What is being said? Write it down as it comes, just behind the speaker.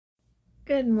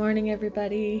Good morning,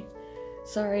 everybody.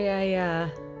 Sorry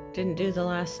I didn't do the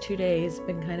last 2 days.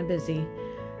 Been kind of busy.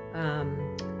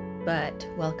 But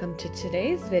welcome to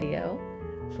today's video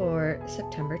for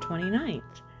September 29th.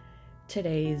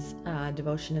 Today's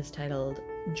devotion is titled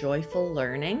Joyful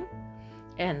Learning,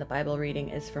 and the Bible reading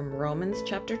is from Romans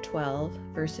chapter 12,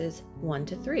 verses 1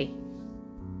 to 3.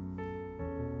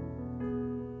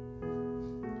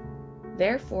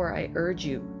 Therefore, I urge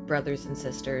you, brothers and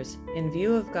sisters, in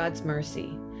view of God's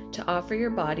mercy, to offer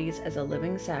your bodies as a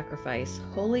living sacrifice,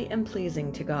 holy and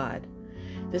pleasing to God.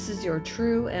 This is your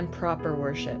true and proper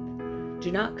worship.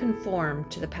 Do not conform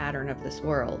to the pattern of this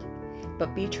world,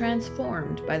 but be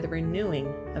transformed by the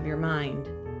renewing of your mind.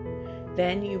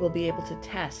 Then you will be able to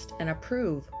test and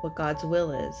approve what God's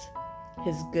will is,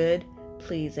 His good,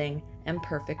 pleasing, and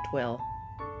perfect will.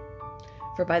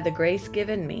 For by the grace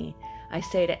given me, I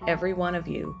say to every one of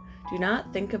you, do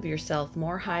not think of yourself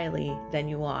more highly than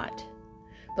you ought,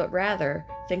 but rather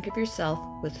think of yourself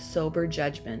with sober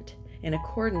judgment, in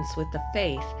accordance with the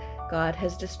faith God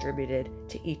has distributed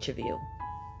to each of you.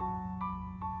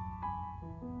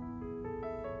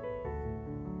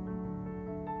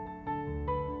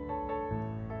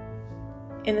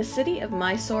 In the city of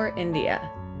Mysore,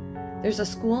 India, there's a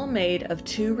school made of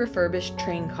 2 refurbished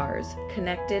train cars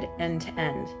connected end to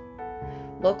end.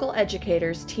 Local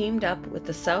educators teamed up with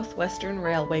the Southwestern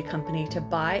Railway Company to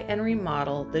buy and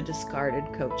remodel the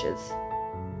discarded coaches.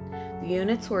 The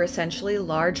units were essentially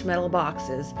large metal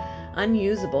boxes,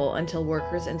 unusable until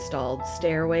workers installed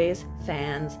stairways,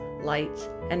 fans, lights,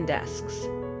 and desks.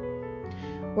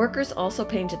 Workers also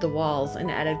painted the walls and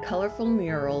added colorful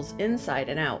murals inside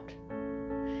and out.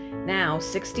 Now,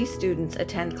 60 students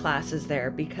attend classes there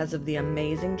because of the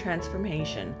amazing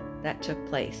transformation that took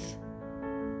place.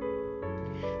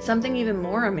 Something even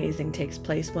more amazing takes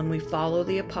place when we follow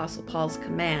the Apostle Paul's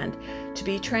command to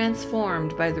be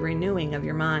transformed by the renewing of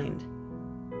your mind.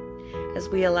 As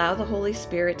we allow the Holy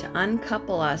Spirit to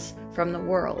uncouple us from the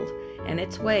world and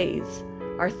its ways,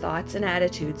 our thoughts and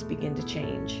attitudes begin to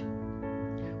change.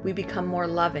 We become more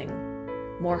loving,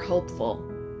 more hopeful,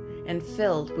 and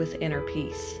filled with inner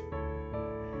peace.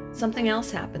 Something else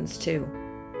happens too.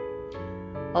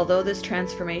 Although this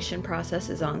transformation process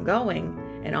is ongoing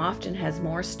and often has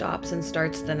more stops and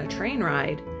starts than a train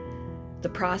ride, the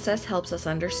process helps us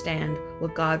understand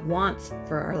what God wants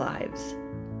for our lives.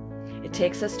 It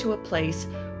takes us to a place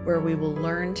where we will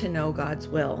learn to know God's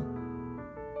will.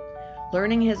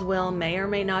 Learning His will may or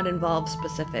may not involve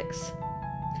specifics,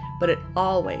 but it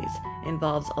always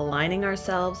involves aligning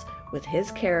ourselves with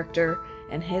His character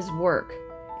and His work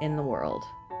in the world.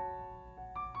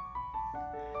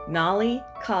 Nali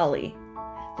Kali,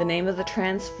 the name of the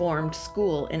transformed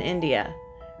school in India,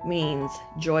 means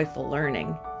joyful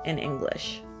learning in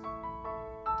English.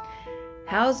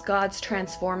 How's God's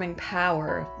transforming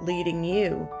power leading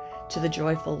you to the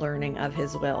joyful learning of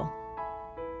His will?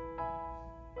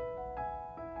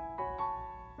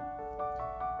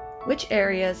 Which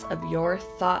areas of your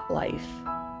thought life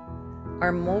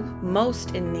are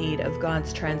most in need of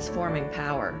God's transforming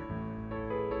power?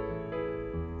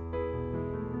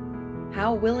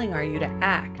 How willing are you to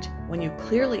act when you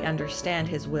clearly understand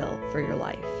His will for your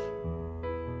life?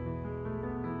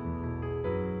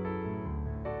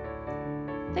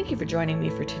 Thank you for joining me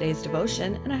for today's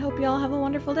devotion, and I hope you all have a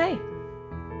wonderful day.